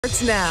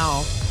It's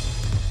now.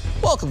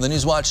 Welcome to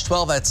Newswatch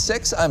 12 at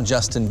 6. I'm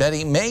Justin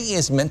Betty. May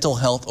is Mental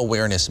Health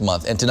Awareness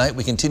Month, and tonight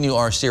we continue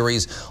our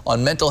series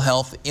on mental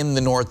health in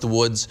the North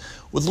Woods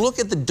with a look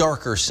at the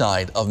darker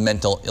side of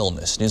mental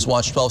illness.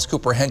 Newswatch 12's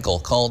Cooper Henkel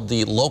called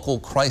the local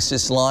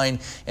crisis line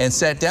and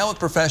sat down with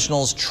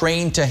professionals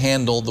trained to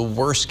handle the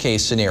worst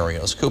case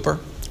scenarios. Cooper?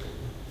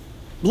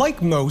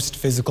 Like most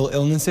physical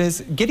illnesses,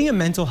 getting a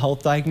mental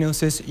health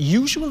diagnosis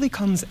usually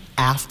comes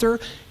after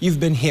you've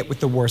been hit with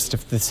the worst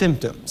of the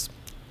symptoms.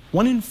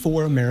 1 in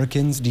 4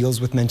 Americans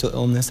deals with mental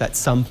illness at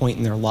some point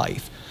in their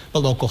life. But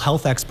local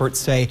health experts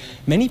say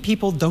many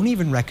people don't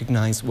even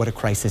recognize what a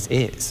crisis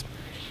is.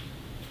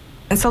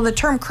 And so the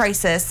term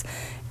crisis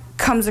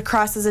comes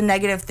across as a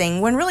negative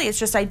thing, when really it's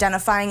just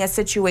identifying a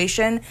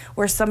situation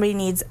where somebody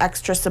needs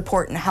extra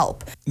support and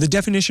help. The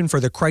definition for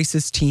the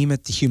crisis team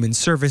at the Human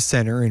Service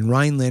Center in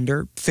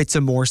Rhinelander fits a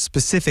more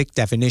specific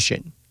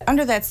definition.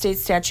 Under that state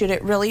statute,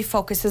 it really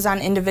focuses on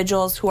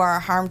individuals who are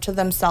a harm to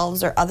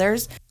themselves or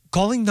others.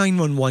 Calling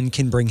 911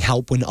 can bring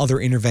help when other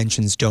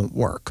interventions don't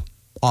work,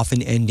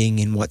 often ending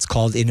in what's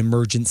called an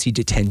emergency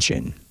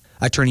detention.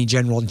 Attorney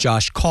General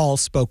Josh Kaul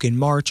spoke in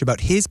March about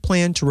his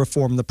plan to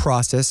reform the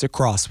process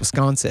across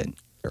Wisconsin.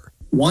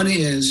 One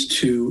is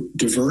to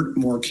divert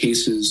more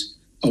cases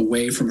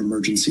away from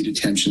emergency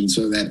detention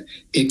so that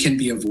it can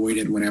be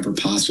avoided whenever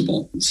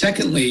possible.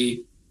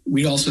 Secondly,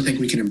 we also think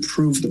we can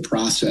improve the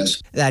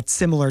process. That's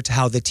similar to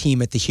how the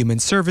team at the Human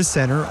Service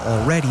Center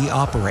already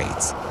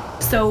operates.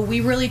 So we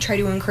really try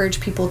to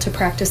encourage people to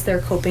practice their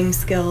coping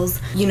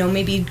skills,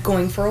 maybe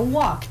going for a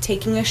walk,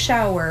 taking a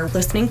shower,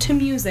 listening to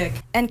music.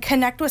 And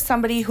connect with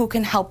somebody who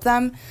can help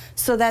them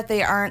so that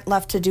they aren't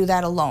left to do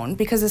that alone,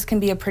 because this can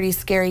be a pretty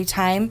scary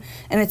time,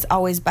 and it's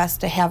always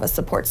best to have a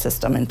support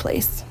system in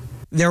place.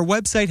 Their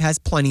website has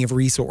plenty of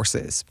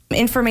resources.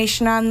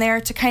 Information on there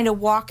to kind of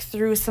walk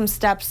through some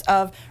steps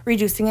of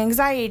reducing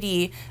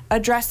anxiety,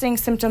 addressing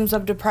symptoms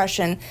of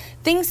depression,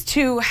 things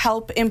to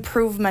help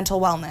improve mental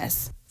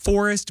wellness.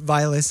 Forest,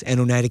 Vilas, and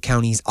Oneida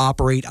counties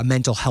operate a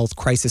mental health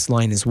crisis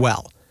line as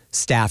well,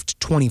 staffed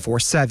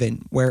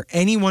 24/7, where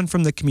anyone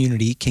from the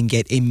community can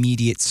get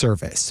immediate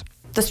service.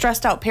 The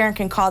stressed out parent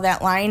can call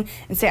that line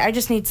and say, I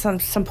just need some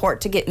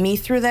support to get me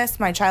through this.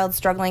 My child's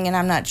struggling and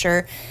I'm not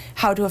sure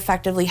how to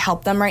effectively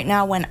help them right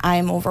now when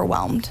I'm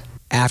overwhelmed.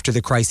 After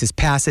the crisis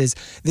passes,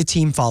 the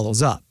team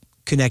follows up,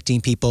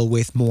 connecting people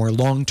with more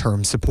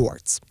long-term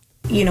supports.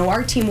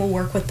 Our team will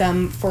work with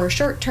them for a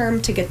short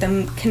term to get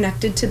them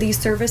connected to these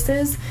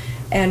services,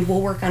 and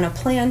we'll work on a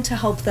plan to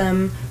help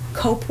them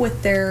cope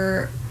with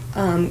their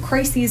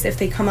crises if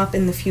they come up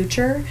in the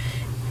future,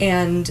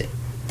 and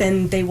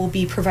then they will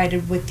be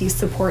provided with these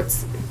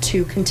supports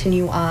to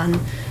continue on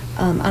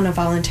a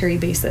voluntary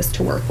basis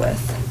to work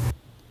with.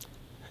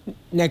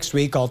 Next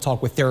week, I'll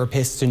talk with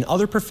therapists and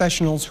other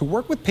professionals who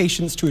work with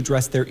patients to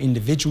address their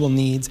individual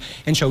needs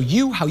and show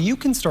you how you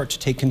can start to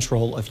take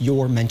control of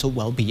your mental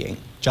well-being.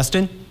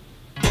 Justin?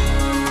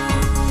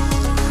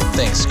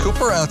 Thanks,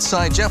 Cooper.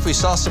 Outside, Jeff, we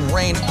saw some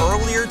rain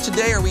earlier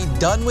today. Are we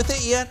done with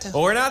it yet?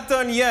 Well, we're not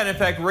done yet. In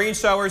fact, rain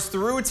showers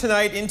through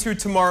tonight into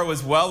tomorrow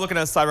as well. Looking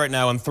outside right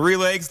now on Three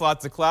Lakes,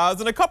 lots of clouds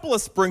and a couple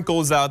of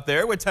sprinkles out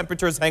there with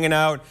temperatures hanging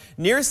out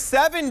near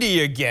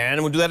 70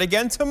 again. We'll do that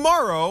again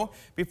tomorrow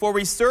before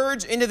we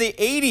surge into the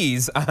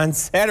 80s on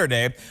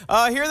Saturday.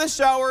 Here are the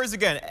showers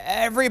again.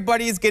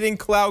 Everybody's getting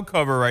cloud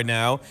cover right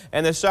now,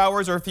 and the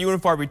showers are few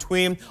and far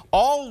between.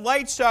 All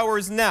light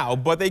showers now,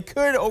 but they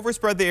could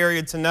overspread the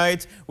area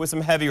tonight with some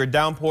heavier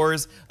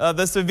downpours.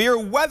 The severe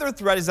weather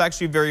threat is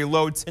actually very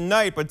low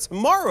tonight, but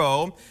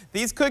tomorrow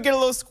these could get a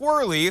little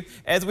squirrely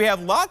as we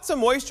have lots of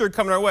moisture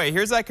coming our way.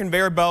 Here's that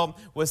conveyor belt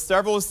with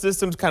several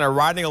systems kind of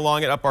riding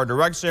along it up our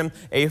direction.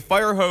 A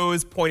fire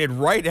hose pointed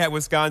right at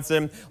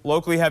Wisconsin.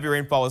 Locally heavy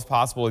rainfall is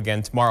possible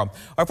again tomorrow.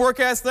 Our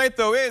forecast tonight,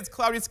 though, is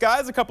cloudy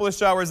skies, a couple of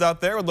showers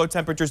out there with low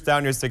temperatures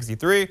down near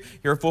 63.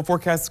 Your full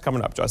forecast is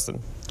coming up, Justin.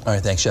 All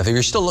right, thanks, Jeff. If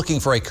you're still looking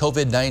for a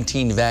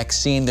COVID-19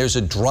 vaccine, there's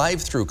a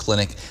drive-through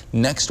clinic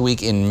next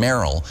week in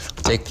Merrill.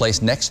 It'll take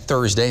place next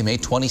Thursday, May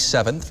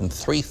 27th from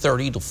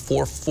 3:30 to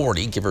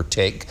 4:40, give or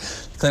take.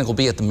 The clinic will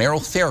be at the Merrill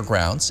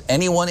Fairgrounds.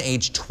 Anyone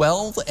age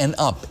 12 and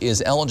up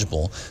is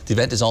eligible. The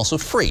event is also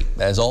free,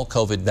 as all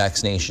COVID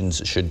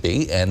vaccinations should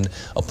be, and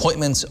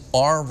appointments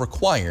are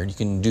required. You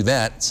can do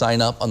that.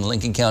 Sign up on the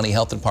Lincoln County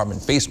Health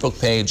Department Facebook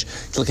page,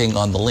 clicking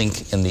on the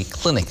link in the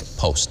clinic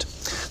post.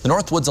 The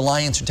Northwoods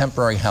Alliance for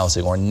Temporary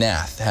Housing, or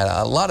NATH, had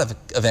a lot of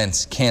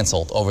events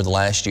canceled over the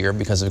last year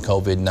because of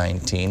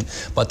COVID-19,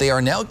 but they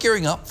are now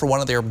gearing up for one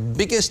of their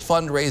biggest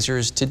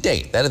fundraisers to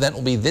date. That event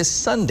will be this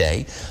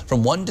Sunday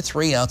from 1 to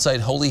 3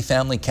 outside Holy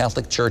Family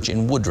Catholic Church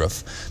in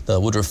Woodruff. The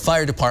Woodruff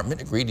Fire Department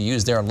agreed to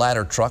use their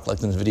ladder truck,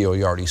 like in the video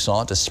you already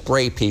saw, to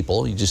spray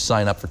people. You just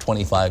sign up for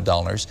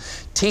 $25.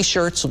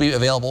 T-shirts will be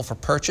available for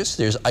purchase.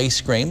 There's ice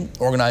cream.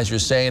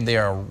 Organizers say they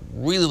are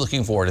really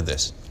looking forward to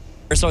this.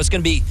 So it's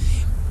going to be,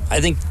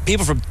 I think,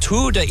 people from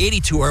 2 to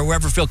 82 or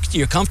wherever feel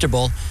you're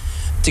comfortable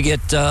to get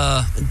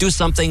do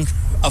something,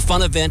 a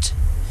fun event,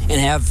 and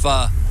have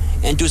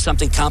and do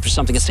something, accomplish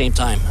something at the same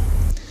time.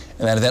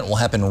 And that event will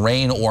happen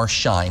rain or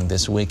shine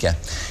this weekend.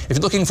 If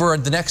you're looking for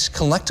the next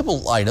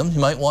collectible item, you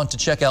might want to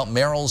check out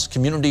Merrill's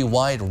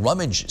community-wide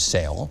rummage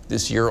sale.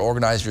 This year,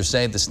 organizers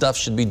say the stuff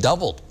should be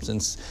doubled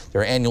since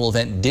their annual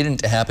event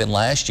didn't happen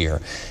last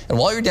year. And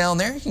while you're down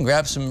there, you can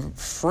grab some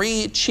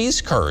free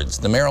cheese curds.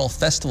 The Merrill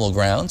Festival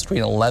grounds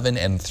between 11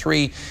 and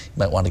 3. You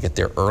might want to get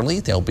there early.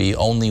 There'll be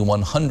only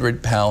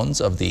 100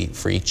 pounds of the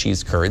free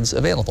cheese curds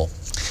available.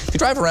 If you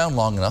drive around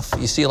long enough,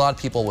 you see a lot of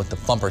people with the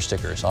bumper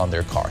stickers on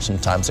their car.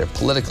 Sometimes they're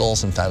political,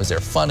 sometimes they're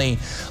funny.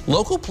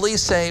 Local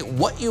police say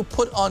what you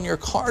put on your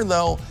car,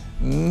 though,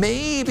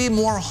 may be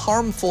more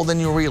harmful than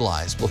you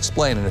realize. We'll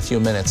explain in a few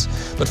minutes.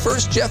 But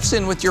first, Jeff's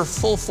in with your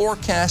full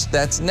forecast.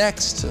 That's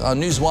next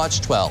on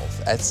Newswatch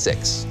 12 at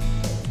 6.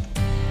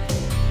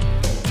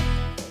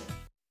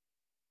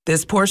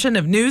 This portion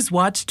of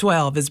Newswatch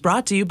 12 is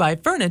brought to you by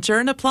Furniture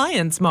and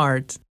Appliance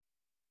Mart.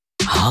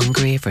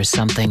 Hungry for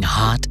something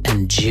hot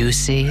and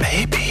juicy?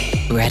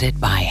 Maybe.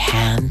 Breaded by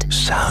hand?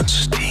 Sounds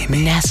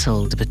steamy.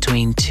 Nestled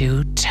between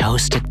two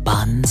toasted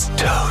buns?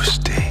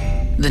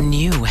 Toasty. The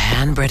new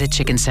hand-breaded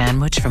chicken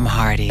sandwich from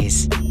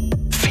Hardee's.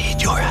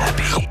 Feed your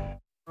happy.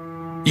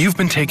 You've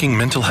been taking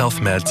mental health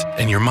meds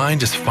and your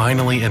mind is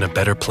finally in a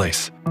better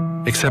place.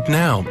 Except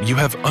now you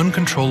have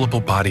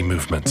uncontrollable body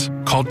movements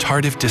called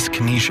tardive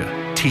dyskinesia,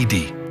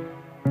 TD.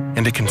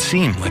 And it can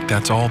seem like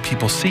that's all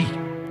people see.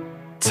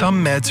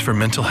 Some meds for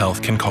mental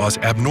health can cause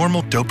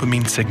abnormal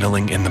dopamine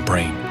signaling in the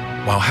brain.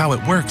 While how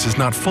it works is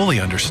not fully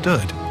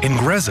understood,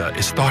 Ingrezza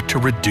is thought to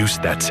reduce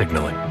that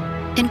signaling.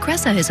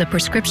 Ingrezza is a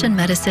prescription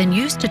medicine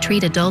used to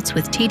treat adults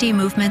with TD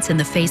movements in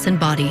the face and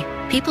body.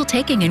 People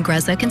taking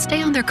Ingrezza can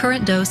stay on their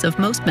current dose of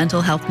most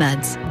mental health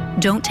meds.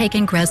 Don't take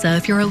Ingrezza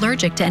if you're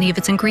allergic to any of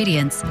its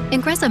ingredients.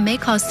 Ingrezza may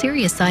cause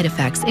serious side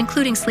effects,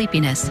 including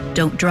sleepiness.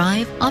 Don't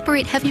drive,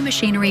 operate heavy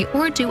machinery,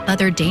 or do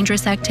other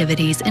dangerous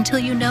activities until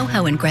you know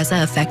how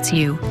Ingrezza affects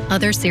you.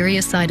 Other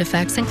serious side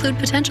effects include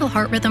potential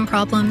heart rhythm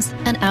problems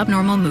and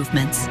abnormal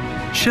movements.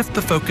 Shift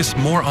the focus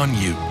more on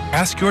you.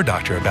 Ask your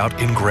doctor about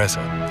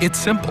Ingrezza. It's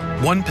simple.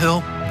 One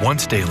pill,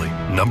 once daily.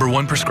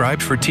 #1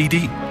 prescribed for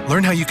TD.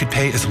 Learn how you could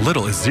pay as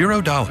little as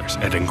 $0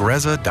 at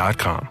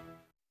Ingrezza.com.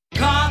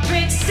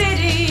 Carpet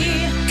City.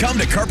 Come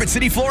to Carpet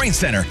City Flooring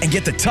Center and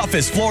get the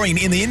toughest flooring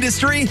in the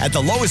industry at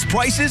the lowest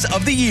prices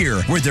of the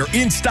year, where they're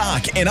in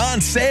stock and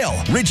on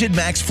sale. Rigid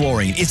Max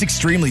flooring is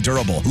extremely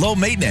durable, low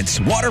maintenance,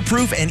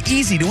 waterproof, and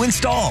easy to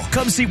install.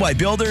 Come see why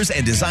builders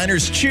and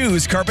designers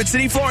choose Carpet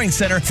City Flooring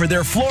Center for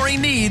their flooring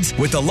needs,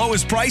 with the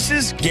lowest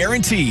prices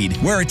guaranteed,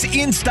 where it's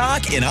in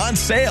stock and on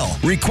sale.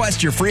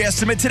 Request your free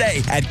estimate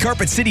today at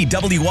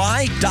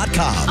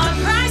carpetcitywy.com. Our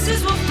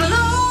prices will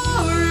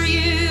floor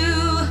you.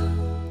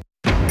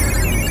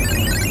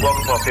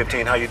 Welcome,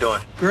 1215. How you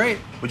doing? Great.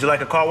 Would you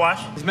like a car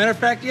wash? As a matter of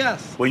fact,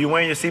 yes. Were you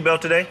wearing your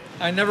seatbelt today?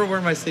 I never wear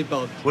my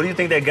seatbelt. What do you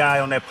think that guy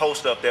on that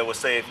post up there would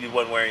say if you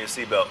wasn't wearing your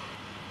seatbelt?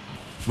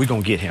 We're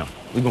going to get him.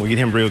 We're going to get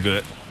him real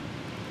good.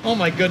 Oh,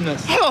 my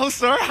goodness. Hello,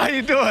 sir. How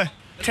you doing?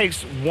 It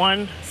takes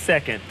 1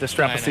 second to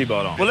strap a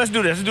seatbelt on. Well, let's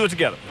do this. Let's do it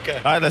together. Okay.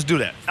 All right, let's do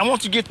that. I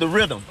want you to get the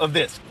rhythm of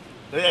this.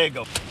 There you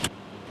go.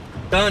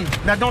 Done.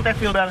 Now, don't that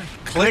feel better?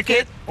 Click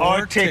it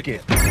or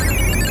ticket.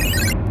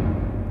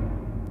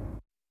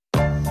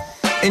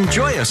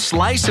 Enjoy a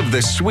slice of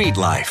the sweet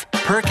life.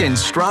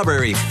 Perkins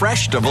Strawberry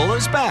Freshtival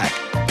is back.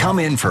 Come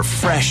in for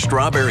fresh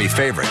strawberry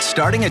favorites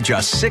starting at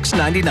just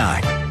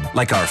 $6.99.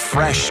 Like our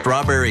fresh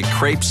strawberry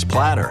crepes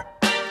platter,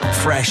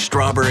 fresh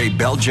strawberry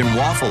Belgian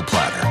waffle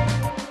platter,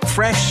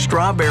 fresh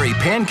strawberry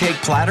pancake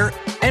platter,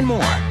 and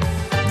more.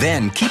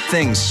 Then keep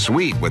things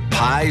sweet with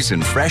pies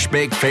and fresh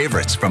baked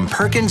favorites from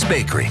Perkins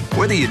Bakery.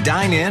 Whether you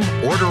dine in,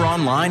 order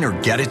online, or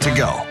get it to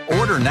go.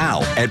 Order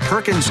now at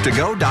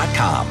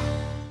perkinstogo.com.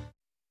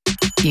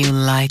 You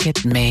like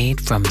it made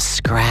from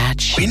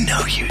scratch? We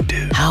know you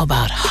do. How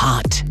about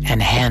hot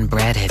and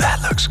hand-breaded?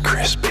 That looks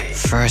crispy.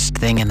 First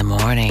thing in the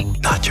morning.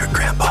 Not your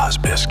grandpa's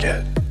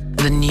biscuit.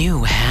 The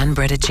new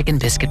hand-breaded chicken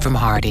biscuit from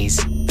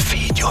Hardee's.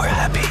 Feed your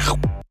happy.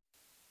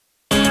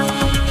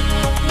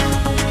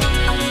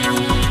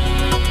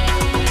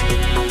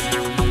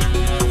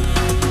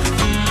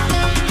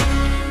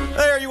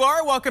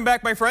 Welcome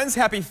back, my friends.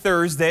 Happy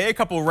Thursday. A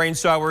couple rain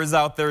showers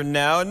out there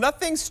now.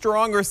 Nothing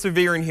strong or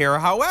severe in here.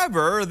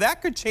 However,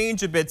 that could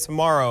change a bit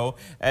tomorrow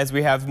as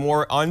we have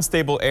more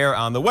unstable air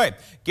on the way.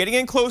 Getting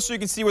in closer, you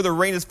can see where the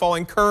rain is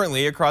falling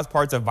currently across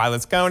parts of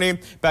Violets County,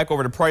 back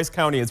over to Price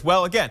County as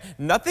well. Again,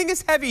 nothing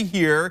is heavy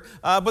here,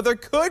 but there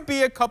could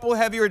be a couple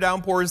heavier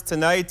downpours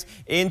tonight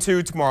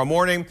into tomorrow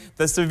morning.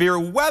 The severe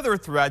weather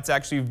threat's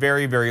actually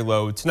very, very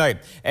low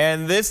tonight.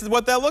 And this is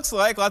what that looks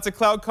like. Lots of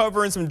cloud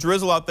cover and some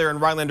drizzle out there in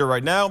Rhinelander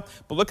right now.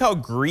 But look how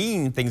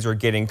green things are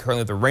getting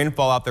currently with the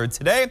rainfall out there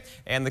today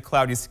and the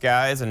cloudy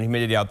skies and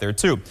humidity out there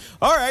too.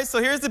 All right,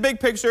 so here's the big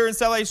picture. And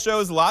satellite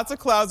shows lots of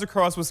clouds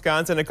across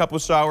Wisconsin, a couple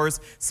showers,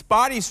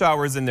 spotty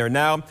showers in there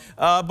now.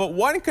 But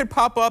one could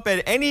pop up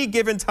at any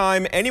given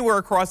time anywhere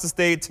across the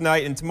state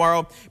tonight and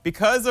tomorrow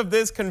because of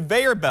this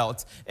conveyor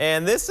belt.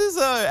 And this is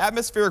an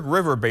atmospheric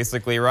river,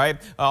 basically,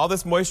 right? All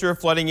this moisture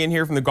flooding in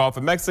here from the Gulf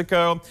of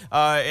Mexico,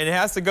 and it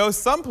has to go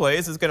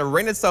someplace. It's going to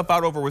rain itself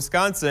out over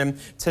Wisconsin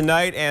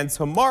tonight and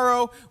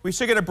tomorrow. We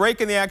should get a break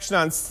in the action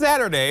on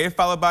Saturday,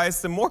 followed by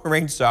some more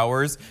rain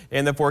showers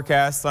in the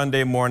forecast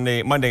Sunday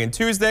morning, Monday and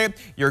Tuesday.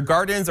 Your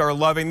gardens are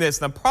loving this.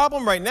 The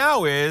problem right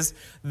now is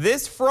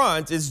this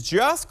front is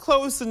just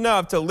close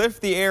enough to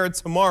lift the air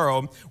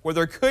tomorrow where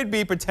there could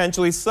be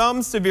potentially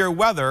some severe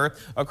weather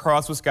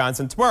across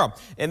Wisconsin tomorrow.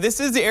 And this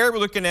is the area we're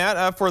looking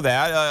at for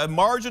that.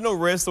 Marginal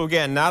risk, so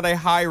again, not a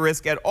high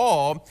risk at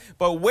all.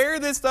 But where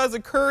this does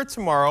occur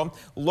tomorrow,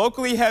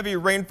 locally heavy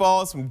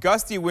rainfall, some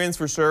gusty winds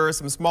for sure,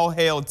 some small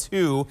hail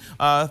too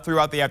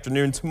throughout the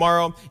afternoon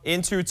tomorrow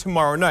into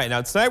tomorrow night.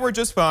 Now tonight we're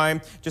just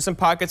fine, just some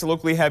pockets of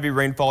locally heavy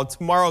rainfall.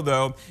 Tomorrow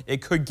though,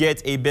 it could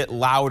get a bit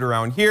loud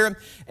around here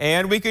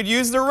and we could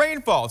use the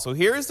rainfall. So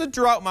here's the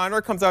drought monitor.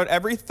 It comes out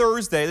every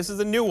Thursday. This is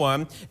a new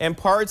one. And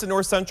parts of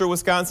north central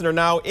Wisconsin are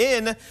now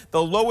in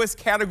the lowest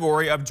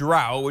category of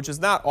drought, which is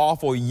not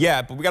awful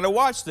yet. But we got to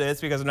watch this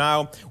because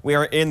now we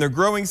are in the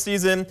growing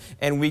season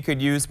and we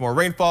could use more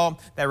rainfall.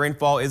 That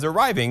rainfall is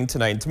arriving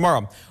tonight and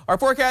tomorrow. Our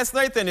forecast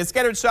tonight then is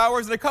scattered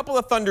showers and a couple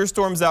of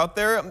thunderstorms out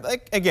there.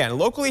 Again,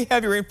 locally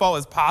heavy rainfall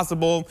is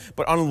possible,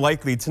 but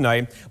unlikely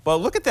tonight. But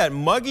look at that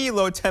muggy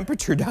low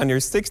temperature down near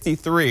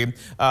 63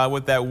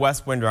 with that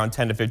west wind around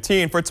 10 to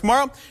 15. For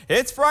tomorrow,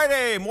 it's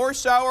Friday. More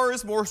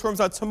showers, more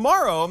storms out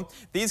tomorrow.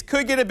 These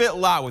could get a bit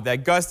loud with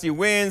that gusty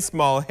wind,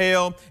 small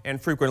hail,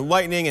 and frequent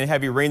lightning and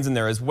heavy rains in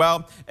there as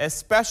well,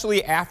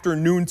 especially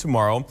afternoon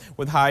tomorrow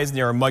with highs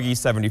near a muggy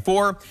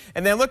 74.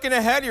 And then looking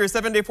ahead, your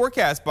 7-day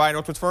forecast by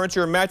Northwoods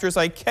Furniture and Mattress.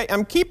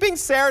 I'm keeping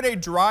Saturday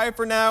dry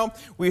for now.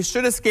 We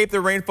should escape the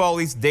rainfall at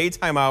least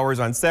daytime hours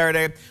on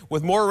Saturday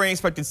with more rain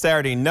expected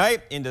Saturday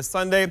night into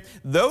Sunday.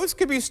 Those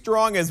could be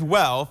strong as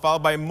well,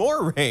 followed by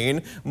more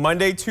rain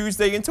Monday,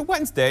 Tuesday into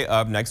Wednesday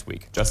of next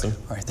week. Justin.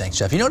 All right, thanks,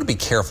 Jeff. You know to be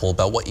careful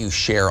about what you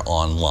share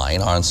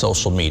online on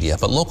social media,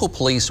 but local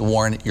police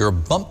warn your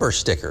bumper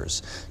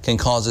stickers can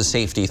cause a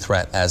safety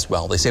threat as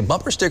well. They say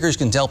bumper stickers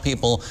can tell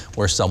people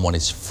where someone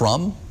is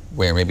from,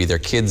 where maybe their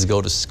kids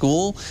go to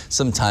school,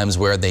 sometimes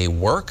where they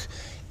work,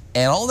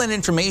 and all that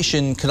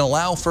information can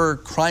allow for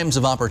crimes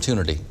of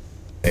opportunity.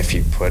 If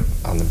you put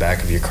on the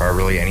back of your car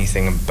really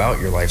anything about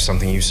your life,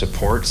 something you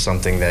support,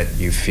 something that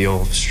you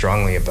feel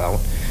strongly about,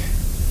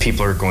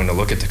 people are going to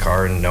look at the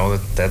car and know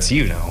that that's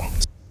you now.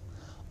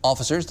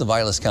 Officers, the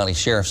Vilas County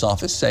Sheriff's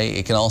Office, say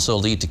it can also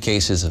lead to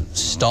cases of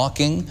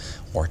stalking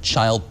or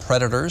child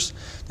predators.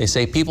 They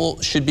say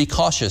people should be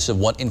cautious of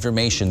what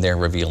information they're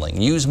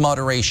revealing. Use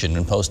moderation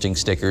in posting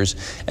stickers,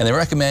 and they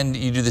recommend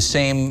you do the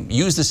same,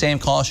 use the same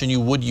caution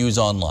you would use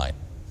online.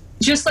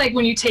 Just like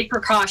when you take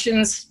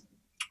precautions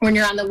when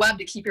you're on the web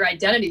to keep your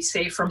identity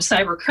safe from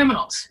cyber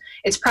criminals,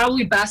 it's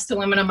probably best to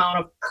limit the amount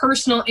of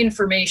personal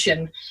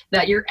information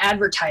that you're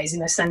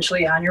advertising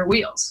essentially on your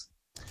wheels.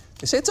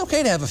 They say it's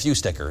okay to have a few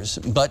stickers,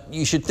 but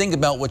you should think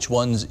about which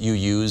ones you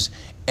use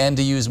and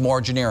to use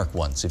more generic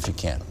ones if you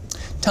can.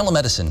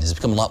 Telemedicine has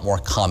become a lot more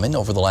common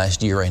over the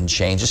last year and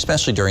change,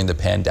 especially during the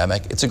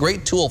pandemic. It's a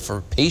great tool for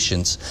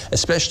patients,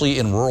 especially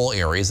in rural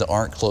areas that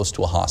aren't close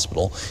to a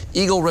hospital.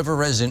 Eagle River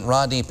resident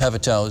Rodney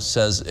Pevito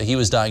says he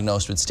was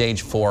diagnosed with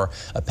stage 4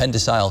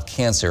 appendiceal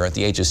cancer at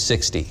the age of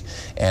 60.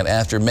 And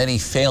after many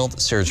failed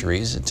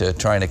surgeries to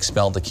try and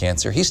expel the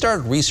cancer, he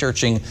started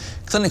researching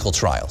clinical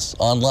trials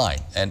online.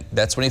 And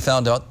that's when he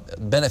found out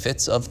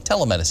benefits of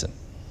telemedicine.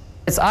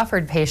 It's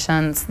offered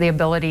patients the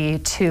ability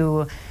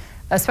to,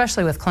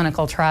 especially with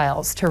clinical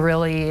trials, to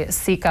really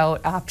seek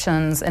out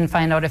options and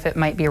find out if it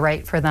might be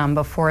right for them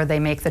before they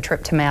make the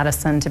trip to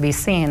Madison to be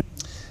seen.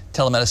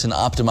 Telemedicine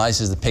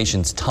optimizes the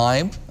patient's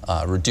time,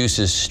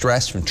 reduces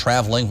stress from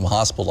traveling from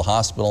hospital to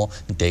hospital,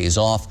 days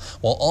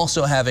off, while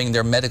also having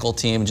their medical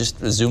team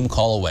just a Zoom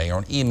call away or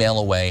an email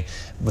away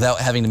without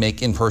having to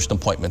make in-person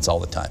appointments all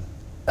the time.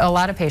 A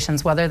lot of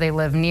patients, whether they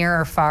live near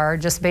or far,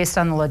 just based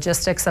on the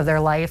logistics of their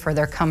life or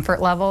their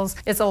comfort levels,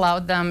 it's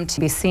allowed them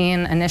to be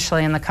seen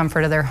initially in the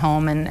comfort of their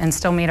home and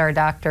still meet our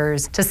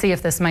doctors to see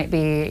if this might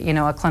be,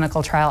 a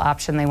clinical trial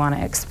option they want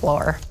to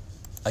explore.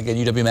 Again,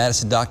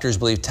 UW-Madison doctors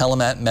believe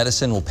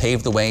telemedicine will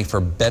pave the way for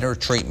better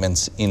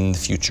treatments in the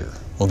future.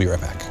 We'll be right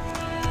back.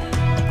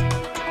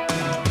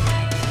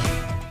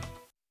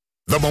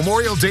 The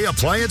Memorial Day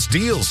appliance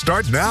deals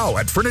start now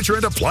at Furniture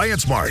and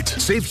Appliance Mart.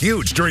 Save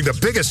huge during the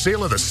biggest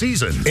sale of the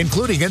season,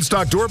 including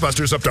in-stock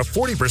doorbusters up to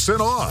 40%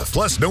 off,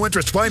 plus no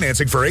interest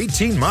financing for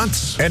 18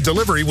 months and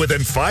delivery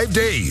within 5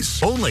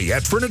 days. Only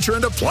at Furniture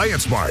and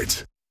Appliance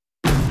Mart.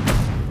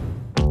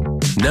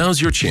 Now's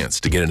your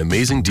chance to get an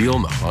amazing deal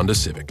on the Honda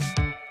Civic.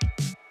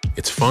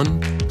 It's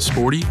fun,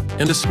 sporty,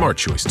 and a smart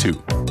choice too,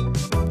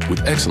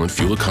 with excellent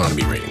fuel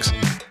economy ratings.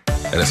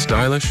 and a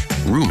stylish,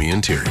 roomy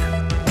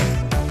interior.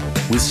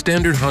 With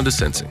standard Honda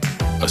Sensing,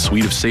 a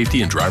suite of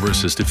safety and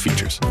driver-assisted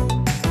features.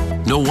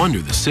 No wonder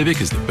the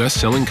Civic is the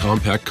best-selling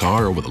compact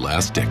car over the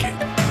last decade.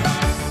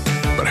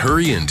 But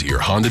hurry into your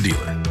Honda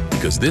dealer,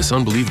 because this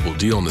unbelievable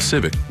deal on the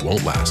Civic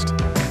won't last.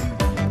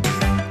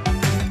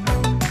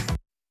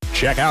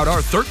 Check out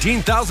our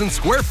 13,000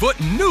 square foot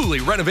newly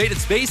renovated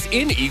space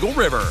in Eagle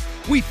River.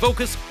 We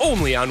focus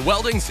only on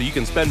welding so you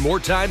can spend more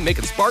time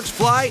making sparks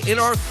fly in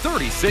our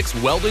 36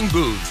 welding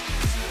booths.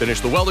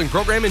 Finish the welding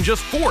program in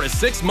just 4 to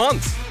 6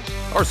 months.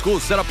 Our school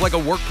is set up like a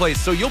workplace,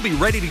 so you'll be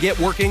ready to get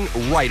working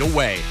right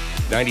away.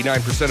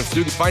 99% of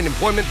students find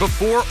employment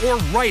before or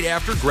right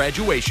after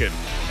graduation.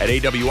 At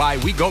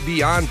AWI, we go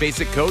beyond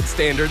basic code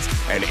standards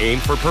and aim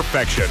for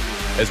perfection.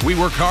 As we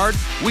work hard,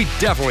 we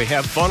definitely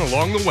have fun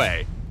along the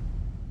way.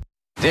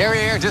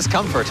 Derriere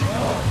discomfort.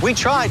 We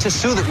try to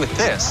soothe it with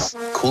this,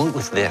 cool it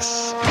with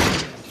this,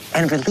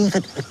 and relieve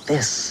it with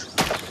this.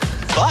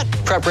 But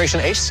Preparation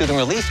H Soothing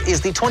Relief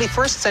is the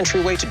 21st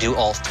century way to do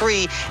all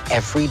three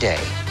every day.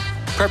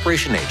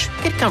 Preparation H.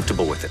 Get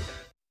comfortable with it.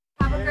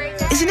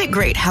 Isn't it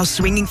great how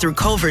swinging through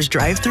Culver's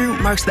drive-thru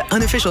marks the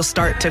unofficial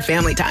start to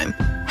family time?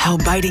 How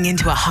biting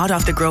into a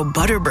hot-off-the-grill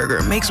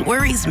Butterburger makes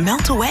worries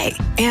melt away?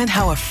 And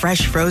how a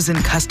fresh frozen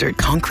custard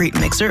concrete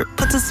mixer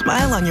puts a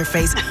smile on your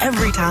face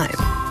every time.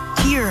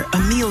 Here, a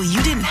meal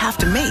you didn't have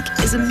to make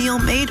is a meal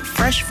made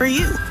fresh for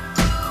you.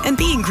 And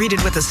being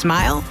greeted with a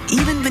smile,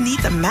 even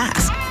beneath a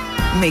mask,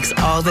 makes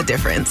all the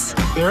difference.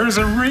 There's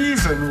a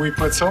reason we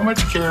put so much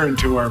care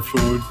into our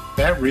food.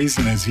 That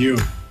reason is you.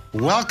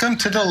 Welcome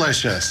to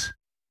Delicious.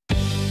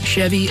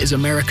 Chevy is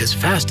America's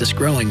fastest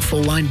growing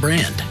full-line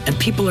brand, and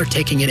people are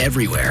taking it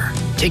everywhere.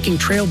 Taking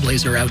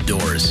Trailblazer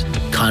outdoors,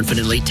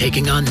 confidently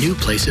taking on new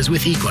places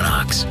with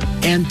Equinox,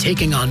 and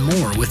taking on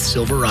more with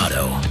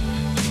Silverado.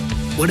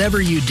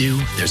 Whatever you do,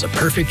 there's a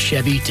perfect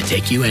Chevy to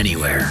take you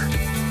anywhere.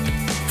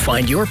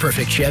 Find your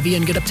perfect Chevy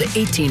and get up to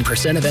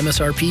 18% of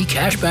MSRP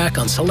cash back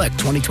on select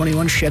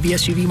 2021 Chevy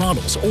SUV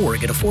models, or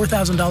get a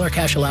 $4,000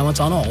 cash allowance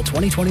on all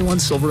 2021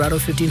 Silverado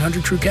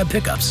 1500 Crew Cab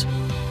pickups.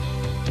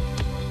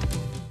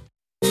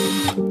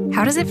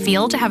 How does it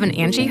feel to have an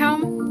Angie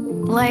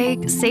home?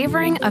 Like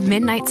savoring a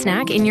midnight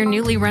snack in your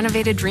newly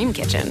renovated dream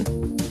kitchen.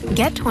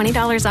 Get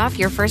 $20 off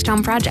your first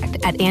home project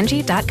at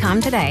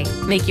Angie.com today.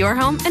 Make your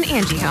home an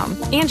Angie home.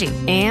 Angie,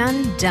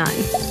 and done.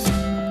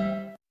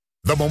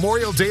 The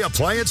Memorial Day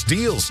appliance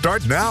deals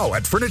start now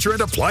at Furniture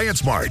and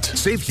Appliance Mart.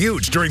 Save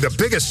huge during the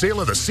biggest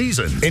sale of the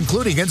season,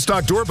 including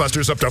in-stock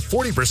doorbusters up to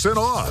 40%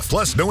 off,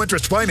 plus no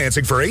interest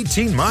financing for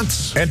 18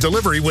 months and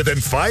delivery within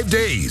 5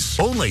 days.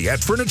 Only at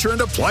Furniture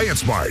and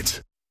Appliance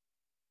Mart.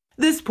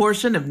 This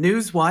portion of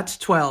News Watch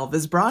 12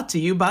 is brought to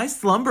you by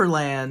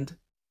Slumberland.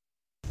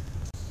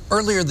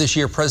 Earlier this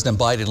year, President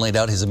Biden laid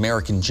out his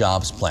American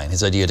Jobs Plan,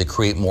 his idea to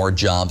create more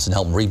jobs and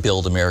help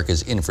rebuild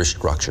America's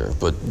infrastructure.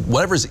 But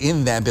whatever's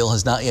in that bill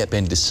has not yet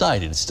been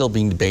decided. It's still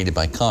being debated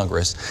by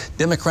Congress.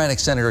 Democratic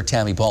Senator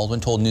Tammy Baldwin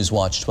told News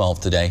Watch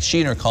 12 today she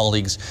and her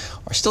colleagues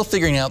are still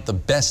figuring out the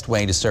best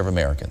way to serve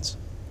Americans.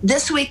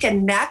 This week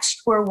and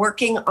next, we're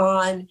working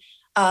on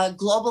a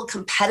global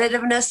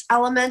competitiveness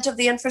element of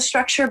the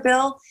infrastructure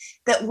bill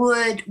that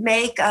would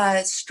make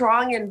a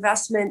strong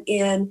investment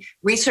in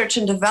research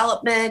and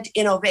development,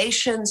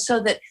 innovation,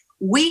 so that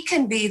we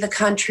can be the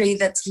country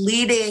that's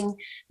leading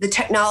the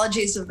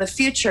technologies of the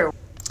future.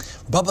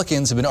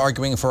 Republicans have been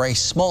arguing for a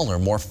smaller,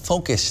 more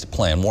focused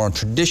plan, more on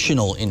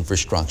traditional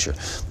infrastructure.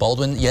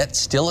 Baldwin yet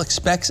still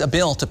expects a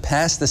bill to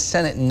pass the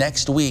Senate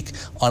next week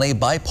on a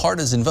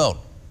bipartisan vote.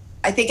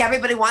 I think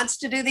everybody wants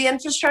to do the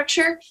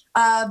infrastructure,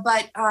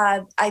 but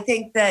I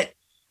think that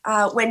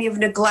when you've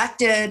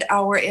neglected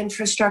our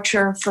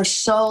infrastructure for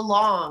so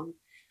long,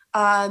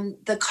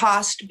 the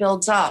cost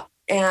builds up.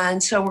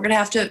 And so we're going to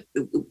have to,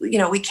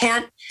 we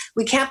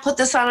can't put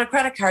this on a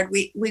credit card.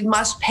 We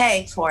must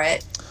pay for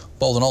it.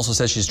 Baldwin also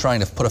says she's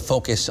trying to put a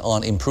focus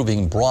on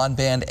improving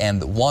broadband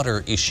and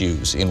water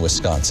issues in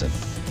Wisconsin.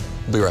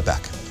 We'll be right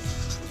back.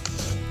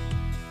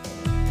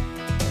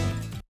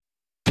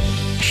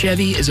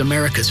 Chevy is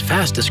America's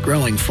fastest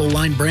growing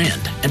full-line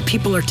brand, and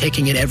people are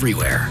taking it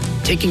everywhere.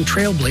 Taking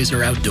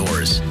Trailblazer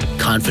outdoors,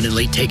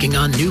 confidently taking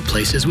on new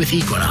places with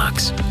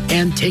Equinox,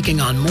 and taking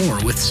on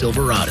more with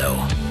Silverado.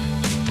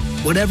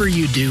 Whatever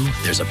you do,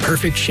 there's a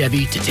perfect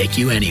Chevy to take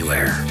you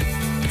anywhere.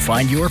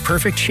 Find your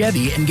perfect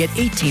Chevy and get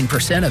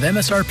 18% of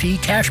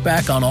MSRP cash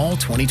back on all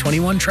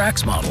 2021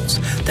 Trax models.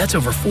 That's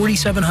over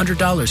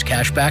 $4,700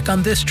 cash back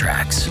on this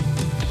Trax.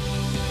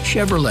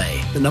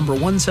 Chevrolet, the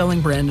 #1 selling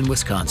brand in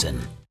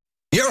Wisconsin.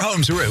 Your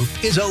home's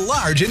roof is a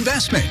large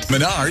investment.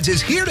 Menards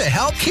is here to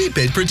help keep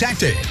it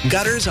protected.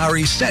 Gutters are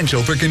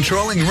essential for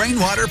controlling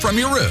rainwater from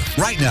your roof.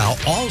 Right now,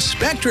 all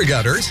Spectra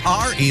gutters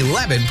are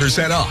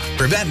 11% off.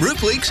 Prevent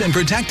roof leaks and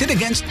protect it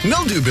against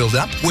mildew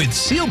buildup with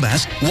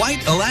SealBest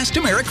White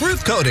Elastomeric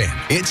Roof Coating.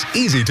 It's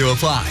easy to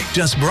apply.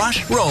 Just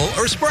brush, roll,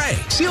 or spray.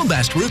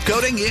 SealBest Roof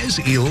Coating is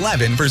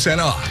 11%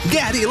 off.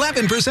 Get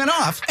 11%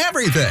 off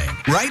everything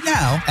right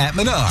now at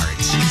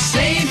Menards.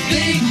 Save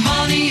big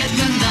money at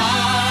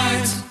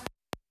Menards.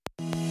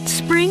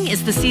 Spring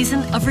is the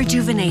season of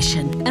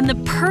rejuvenation and the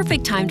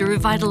perfect time to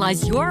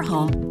revitalize your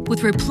home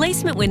with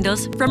replacement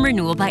windows from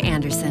Renewal by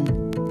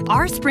Andersen.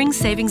 Our spring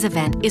savings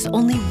event is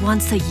only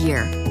once a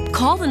year.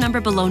 Call the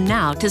number below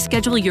now to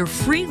schedule your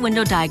free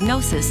window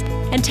diagnosis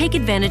and take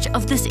advantage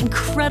of this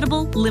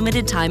incredible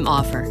limited time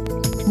offer.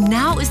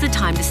 Now is the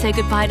time to say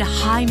goodbye to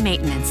high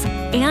maintenance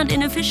and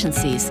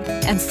inefficiencies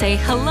and say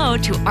hello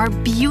to our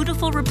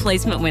beautiful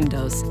replacement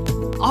windows.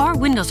 Our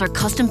windows are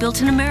custom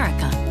built in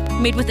America,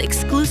 made with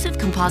exclusive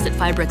composite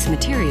Fibrex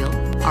material,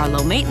 are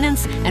low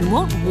maintenance, and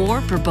won't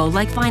warp or bow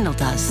like vinyl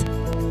does.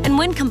 And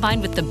when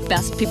combined with the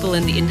best people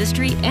in the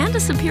industry and a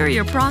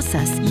superior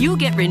process, you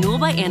get Renewal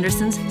by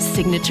Andersen's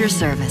signature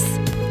service.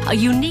 A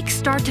unique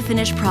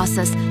start-to-finish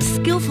process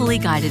skillfully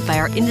guided by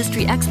our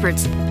industry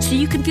experts so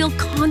you can feel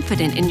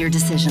confident in your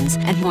decisions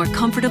and more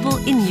comfortable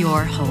in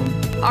your home.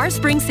 Our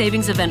spring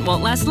savings event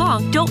won't last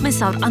long. Don't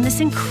miss out on this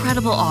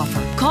incredible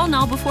offer. Call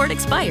now before it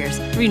expires.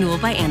 Renewal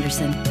by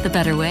Andersen. The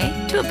better way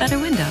to a better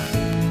window.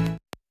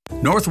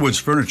 Northwoods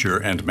Furniture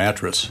and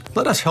Mattress.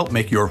 Let us help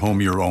make your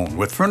home your own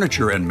with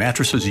furniture and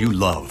mattresses you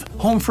love.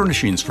 Home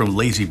furnishings from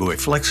Lazy Boy,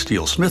 Flex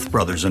Steel, Smith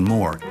Brothers, and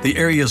more. The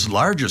area's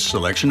largest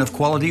selection of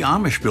quality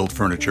Amish-built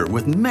furniture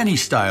with many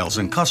styles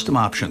and custom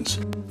options.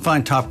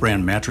 Find top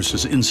brand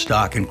mattresses in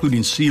stock,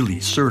 including Sealy,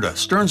 Serta,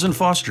 Stearns &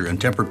 Foster, and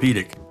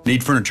Tempur-Pedic.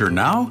 Need furniture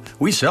now?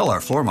 We sell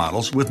our floor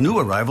models with new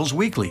arrivals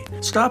weekly.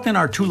 Stop in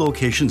our 2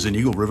 locations in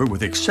Eagle River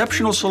with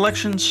exceptional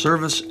selection,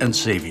 service, and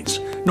savings.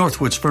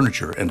 Northwoods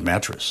Furniture and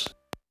Mattress.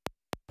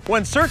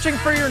 When searching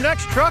for your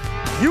next truck,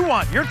 you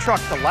want your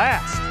truck to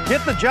last.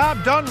 Get the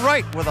job done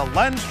right with a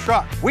Lenz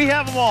truck. We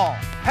have them all.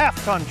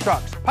 Half-ton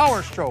trucks,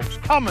 Power Strokes,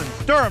 Cummins,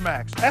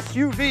 Duramax,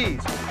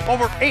 SUVs,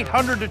 over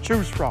 800 to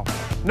choose from.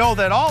 Know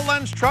that all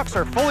Lenz trucks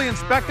are fully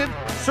inspected,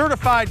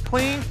 certified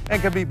clean,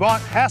 and can be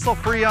bought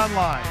hassle-free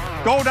online.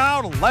 Go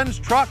now to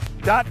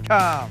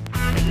lenztruck.com.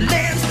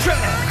 Lenz Truck,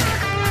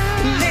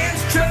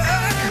 Lenz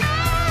Truck.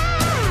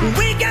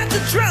 We got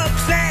the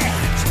trucks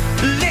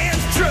at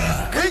Lenz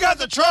Truck. We got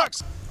the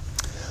trucks.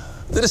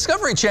 The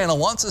Discovery Channel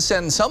wants to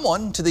send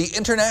someone to the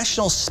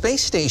International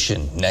Space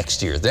Station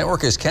next year. The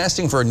network is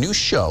casting for a new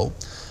show,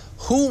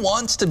 Who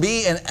Wants to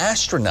Be an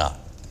Astronaut?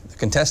 The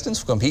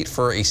contestants will compete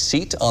for a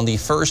seat on the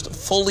first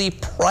fully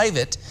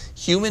private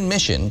human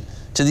mission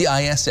to the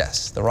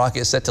ISS. The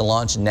rocket is set to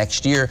launch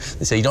next year.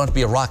 They say you don't have to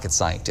be a rocket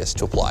scientist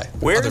to apply.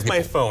 Where's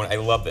my phone? I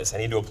love this. I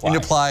need to apply. You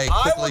need to apply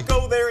quickly. I will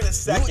go there in a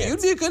second. You'd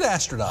be a good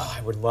astronaut. Oh,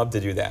 I would love to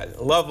do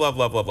that. Love, love,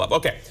 love, love, love.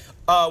 Okay.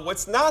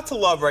 What's not to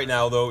love right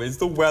now, though, is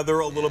the weather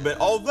a little bit.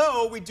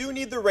 Although we do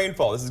need the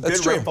rainfall. This is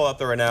good rainfall out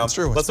there right now. That's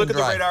true. Let's look at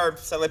the radar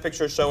satellite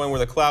picture showing where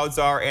the clouds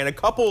are and a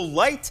couple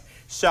light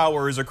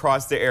showers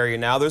across the area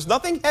now. There's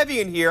nothing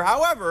heavy in here.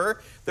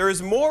 However, there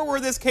is more where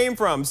this came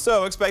from.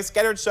 So expect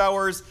scattered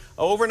showers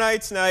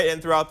overnight tonight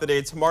and throughout the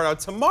day tomorrow. Now,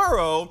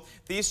 tomorrow,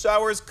 these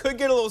showers could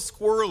get a little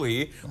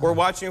squirrely. We're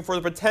watching for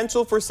the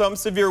potential for some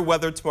severe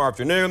weather tomorrow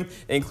afternoon,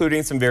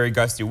 including some very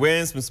gusty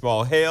winds, some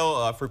small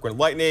hail, frequent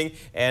lightning,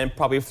 and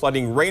probably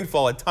flooding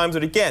rainfall at times.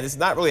 But again, this is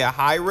not really a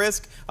high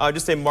risk,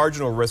 just a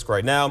marginal risk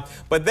right now.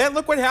 But then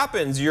look what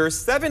happens. Your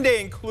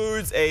 7-day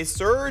includes a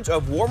surge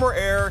of warmer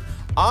air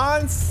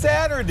on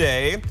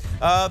Saturday.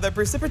 The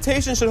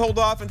precipitation should hold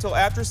off until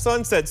after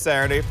sunset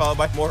Saturday, followed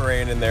by more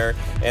rain in there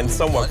and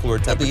somewhat cooler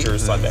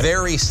temperatures Sunday.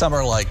 Very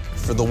summer-like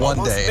for the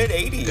one day.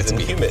 Mid-80s It's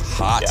and humid.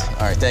 Hot. Yeah.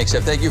 All right, thanks,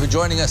 Jeff. Thank you for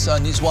joining us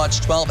on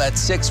Newswatch 12 at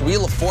 6.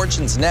 Wheel of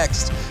Fortune's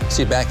next.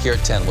 See you back here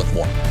at 10 with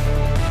more.